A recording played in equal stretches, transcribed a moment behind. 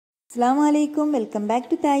അസ്സലാമലൈക്കും, welcome back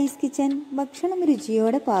to തായിസ് kitchen. ഭക്ഷണം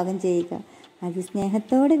രുചിയോടെ പാകം ചെയ്യുക,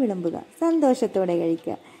 അതിസ്നേഹത്തോടെ വിളമ്പുക, സന്തോഷത്തോടെ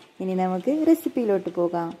കഴിക്കുക. ഇനി നമുക്ക് റെസിപ്പിയിലോട്ട്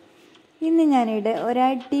പോകാം. ഇന്ന് ഞാനിവിടെ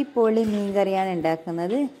ഒരടിപൊളി മീൻ കറിയാണ്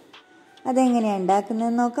ഉണ്ടാക്കുന്നത്. അതെങ്ങനെയാണ്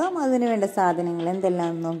ഉണ്ടാക്കുന്നതെന്ന് നോക്കാം. അതിന് വേണ്ട സാധനങ്ങൾ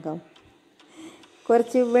എന്തെല്ലാമെന്ന് നോക്കാം.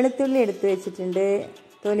 കുറച്ച് വെളുത്തുള്ളി എടുത്ത് വെച്ചിട്ടുണ്ട്.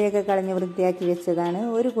 തൊലിയൊക്കെ കളഞ്ഞ് വൃത്തിയാക്കി വെച്ചതാണ്.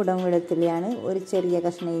 ഒരു കുടം വെളുത്തുള്ളിയാണ്. ഒരു ചെറിയ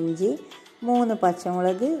കഷ്ണം ഇഞ്ചി, 3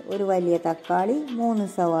 പച്ചമുളക്, ഒരു വലിയ തക്കാളി, 3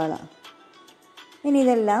 സവാള. ഇനി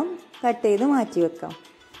ഇതെല്ലാം കട്ട് ചെയ്ത് മാറ്റി വെക്കാം.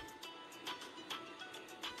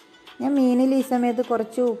 ഞാൻ മീനിൽ ഈ സമയത്ത്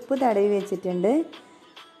കുറച്ച് ഉപ്പ് തടവി വെച്ചിട്ടുണ്ട്.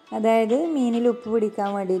 അതായത് മീനിൽ ഉപ്പ്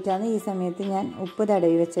പിടിക്കാൻ വേണ്ടിയിട്ടാണ് ഈ സമയത്ത് ഞാൻ ഉപ്പ്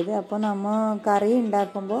തടവി വെച്ചത്. അപ്പോൾ നമ്മൾ കറി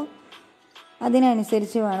ഉണ്ടാക്കുമ്പോൾ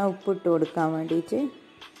അതിനനുസരിച്ച് വേണം ഉപ്പ് ഇട്ട് കൊടുക്കാൻ വേണ്ടിയിട്ട്.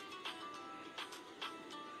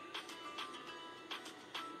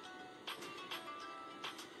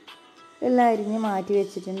 എല്ലാം അരിഞ്ഞ് മാറ്റി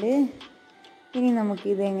വെച്ചിട്ടുണ്ട്. ഇനി നമുക്ക്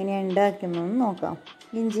ഇതെങ്ങനെയാണ് ഉണ്ടാക്കുന്നതെന്ന് നോക്കാം.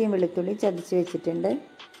 ഇഞ്ചിയും വെളുത്തുള്ളി ചതച്ച് വെച്ചിട്ടുണ്ട്.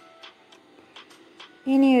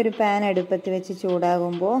 ഇനി ഒരു പാൻ അടുപ്പത്ത് വെച്ച്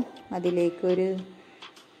ചൂടാകുമ്പോൾ അതിലേക്കൊരു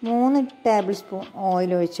 3 ടേബിൾ സ്പൂൺ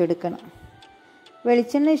ഓയിൽ ഒഴിച്ചെടുക്കണം.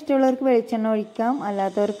 വെളിച്ചെണ്ണ ഇഷ്ടമുള്ളവർക്ക് വെളിച്ചെണ്ണ ഒഴിക്കാം,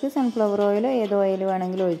 അല്ലാത്തവർക്ക് സൺഫ്ലവർ ഓയിലോ ഏത് ഓയിൽ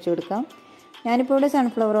വേണമെങ്കിലും ഒഴിച്ചു കൊടുക്കാം. ഞാനിപ്പോൾ ഇവിടെ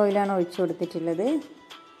സൺഫ്ലവർ ഓയിലാണ് ഒഴിച്ചു കൊടുത്തിട്ടുള്ളത്.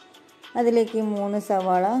 അതിലേക്ക് 3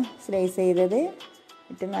 സവാള സ്ലൈസ് ചെയ്തത്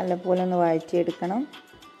ഇട്ട് നല്ലപോലെ ഒന്ന് വഴറ്റിയെടുക്കണം.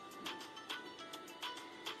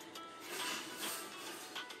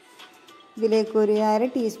 ഇതിലേക്ക് ഒരു 1/2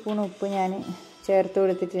 ടീസ്പൂൺ ഉപ്പ് ഞാൻ ചേർത്ത്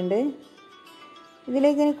കൊടുത്തിട്ടുണ്ട്.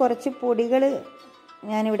 ഇതിലേക്ക് ഇനി കുറച്ച് പൊടികൾ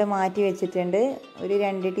ഞാനിവിടെ മാറ്റി വെച്ചിട്ടുണ്ട്. ഒരു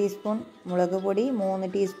 2 ടീസ്പൂൺ മുളക് പൊടി,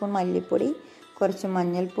 3 ടീസ്പൂൺ മല്ലിപ്പൊടി, കുറച്ച്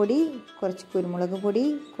മഞ്ഞൾപ്പൊടി, കുറച്ച് കുരുമുളക് പൊടി,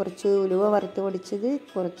 കുറച്ച് ഉലുവ വറുത്ത് പൊടിച്ചത്,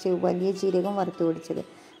 കുറച്ച് വലിയ ജീരകം വറുത്ത് പൊടിച്ചത്.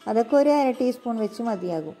 അതൊക്കെ ഒരു 1/2 ടീസ്പൂൺ വെച്ച്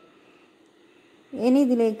മതിയാകും. ഇനി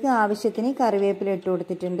ഇതിലേക്ക് ആവശ്യത്തിന് കറിവേപ്പില ഇട്ട്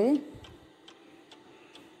കൊടുത്തിട്ടുണ്ട്.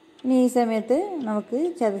 ഇനി ഈ സമയത്ത് നമുക്ക്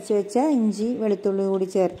ചതച്ച് വെച്ച ഇഞ്ചി വെളുത്തുള്ളി കൂടി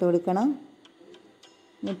ചേർത്ത് കൊടുക്കണം.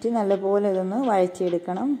 എന്നിട്ട് നല്ലപോലെ ഇതൊന്ന്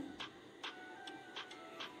വഴറ്റിയെടുക്കണം.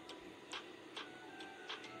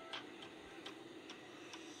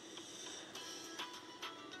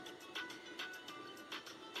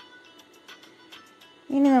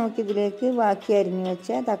 ഇനി നമുക്കിതിലേക്ക് ബാക്കി അരിഞ്ഞു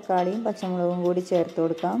വെച്ച തക്കാളിയും പച്ചമുളകും കൂടി ചേർത്ത്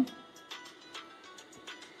കൊടുക്കാം.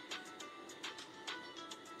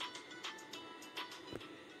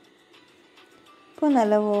 ഇപ്പോൾ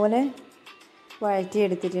നല്ലപോലെ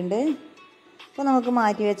വഴറ്റിയെടുത്തിട്ടുണ്ട്. അപ്പോൾ നമുക്ക്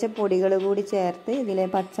മാറ്റി വെച്ച പൊടികൾ കൂടി ചേർത്ത് ഇതിലെ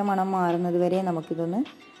പച്ചമണം മാറുന്നത് വരെ നമുക്കിതൊന്ന്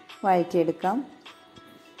വഴറ്റിയെടുക്കാം.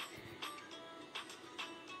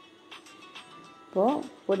 അപ്പോൾ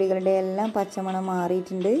പൊടികളുടെ എല്ലാം പച്ചമണം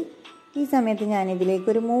മാറിയിട്ടുണ്ട്. ഈ സമയത്ത് ഞാനിതിലേക്ക്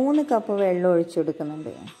ഒരു 3 കപ്പ് വെള്ളം ഒഴിച്ചു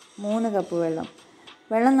കൊടുക്കുന്നുണ്ട്. 3 കപ്പ്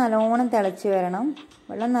വെള്ളം നല്ലോണം തിളച്ച് വരണം.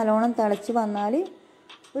 വെള്ളം നല്ലോണം തിളച്ച് വന്നാൽ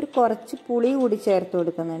ഒരു കുറച്ച് പുളി കൂടി ചേർത്ത്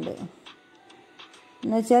കൊടുക്കുന്നുണ്ട്.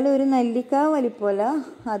 എന്നുവെച്ചാൽ ഒരു നെല്ലിക്ക വലിപ്പമല്ല,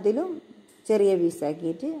 അതിലും ചെറിയ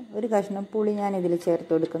പീസാക്കിയിട്ട് ഒരു കഷ്ണം പുളി ഞാൻ ഇതിൽ ചേർത്ത്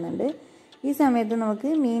കൊടുക്കുന്നുണ്ട്. ഈ സമയത്ത് നമുക്ക്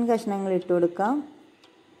മീൻ കഷ്ണങ്ങൾ ഇട്ട് കൊടുക്കാം.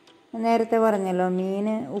 നേരത്തെ പറഞ്ഞല്ലോ മീൻ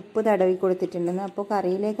ഉപ്പ് തടവി കൊടുത്തിട്ടുണ്ടെന്ന്. അപ്പോൾ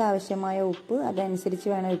കറിയിലേക്ക് ആവശ്യമായ ഉപ്പ് അതനുസരിച്ച്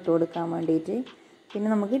വേണം ഇട്ട് കൊടുക്കാൻ വേണ്ടിയിട്ട്. പിന്നെ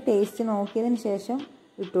നമുക്ക് ടേസ്റ്റ് നോക്കിയതിന് ശേഷം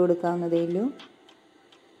ഇട്ട് കൊടുക്കാവുന്നതേ ഉള്ളൂ.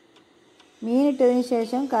 മീൻ ഇട്ടതിന്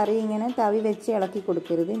ശേഷം കറി ഇങ്ങനെ തവി വെച്ച് ഇളക്കി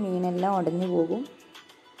കൊടുക്കരുത്, മീനെല്ലാം ഉടഞ്ഞു പോകും.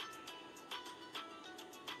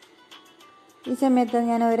 ഈ സമയത്ത്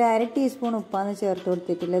ഞാൻ ഒരു 1/2 ടീസ്പൂൺ ഉപ്പാണ് ചേർത്ത്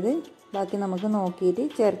കൊടുത്തിട്ടുള്ളത്. ബാക്കി നമുക്ക് നോക്കിയിട്ട്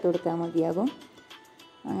ചേർത്ത് കൊടുത്താൽ മതിയാകും.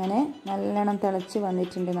 അങ്ങനെ നല്ലോണം തിളച്ച്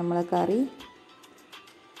വന്നിട്ടുണ്ട് നമ്മളെ കറി.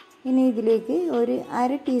 ഇനി ഇതിലേക്ക് ഒരു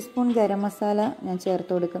 1/2 ടീസ്പൂൺ ഗരം മസാല ഞാൻ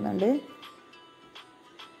ചേർത്ത് കൊടുക്കുന്നുണ്ട്.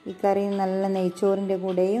 ഈ കറി നല്ല നെയ്ച്ചോറിൻ്റെ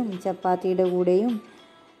കൂടെയും ചപ്പാത്തിയുടെ കൂടെയും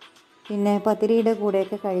പിന്നെ പത്തിരിയുടെ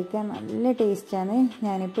കൂടെയൊക്കെ കഴിക്കാൻ നല്ല ടേസ്റ്റാണ്.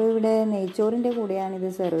 ഞാനിപ്പോൾ ഇവിടെ നെയ്ച്ചോറിൻ്റെ കൂടെയാണ്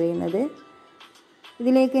ഇത് സെർവ് ചെയ്യുന്നത്.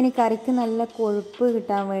 ഇതിലേക്ക് ഇനി കറിക്ക് നല്ല കൊഴുപ്പ്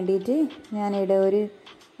കിട്ടാൻ വേണ്ടിയിട്ട് ഞാനിവിടെ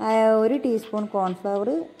ഒരു ടീസ്പൂൺ കോൺഫ്ലവർ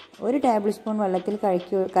 1 ടേബിൾ സ്പൂൺ വെള്ളത്തിൽ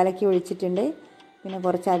കലക്കി ഒഴിച്ചിട്ടുണ്ട്. പിന്നെ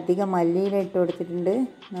കുറച്ചധികം മല്ലിയില ഇട്ട് കൊടുത്തിട്ടുണ്ട്.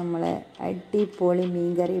 നമ്മളെ അടിപൊളി മീൻ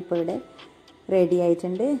കറി ഇപ്പോൾ ഇവിടെ റെഡി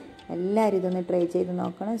ആയിട്ടുണ്ട്. എല്ലാവരും ഇതൊന്ന് ട്രൈ ചെയ്ത്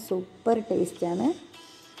നോക്കണം, സൂപ്പർ ടേസ്റ്റാണ്.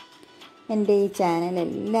 എൻ്റെ ഈ ചാനൽ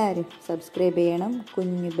എല്ലാവരും സബ്സ്ക്രൈബ് ചെയ്യണം,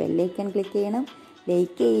 കുഞ്ഞു ബെല്ലൈക്കൺ ക്ലിക്ക് ചെയ്യണം,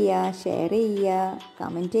 ലൈക്ക് ചെയ്യുക, ഷെയർ ചെയ്യുക,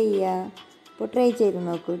 കമൻറ്റ് ചെയ്യുക. അപ്പോൾ ട്രൈ ചെയ്ത്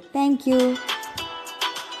നോക്കൂ. Thank you.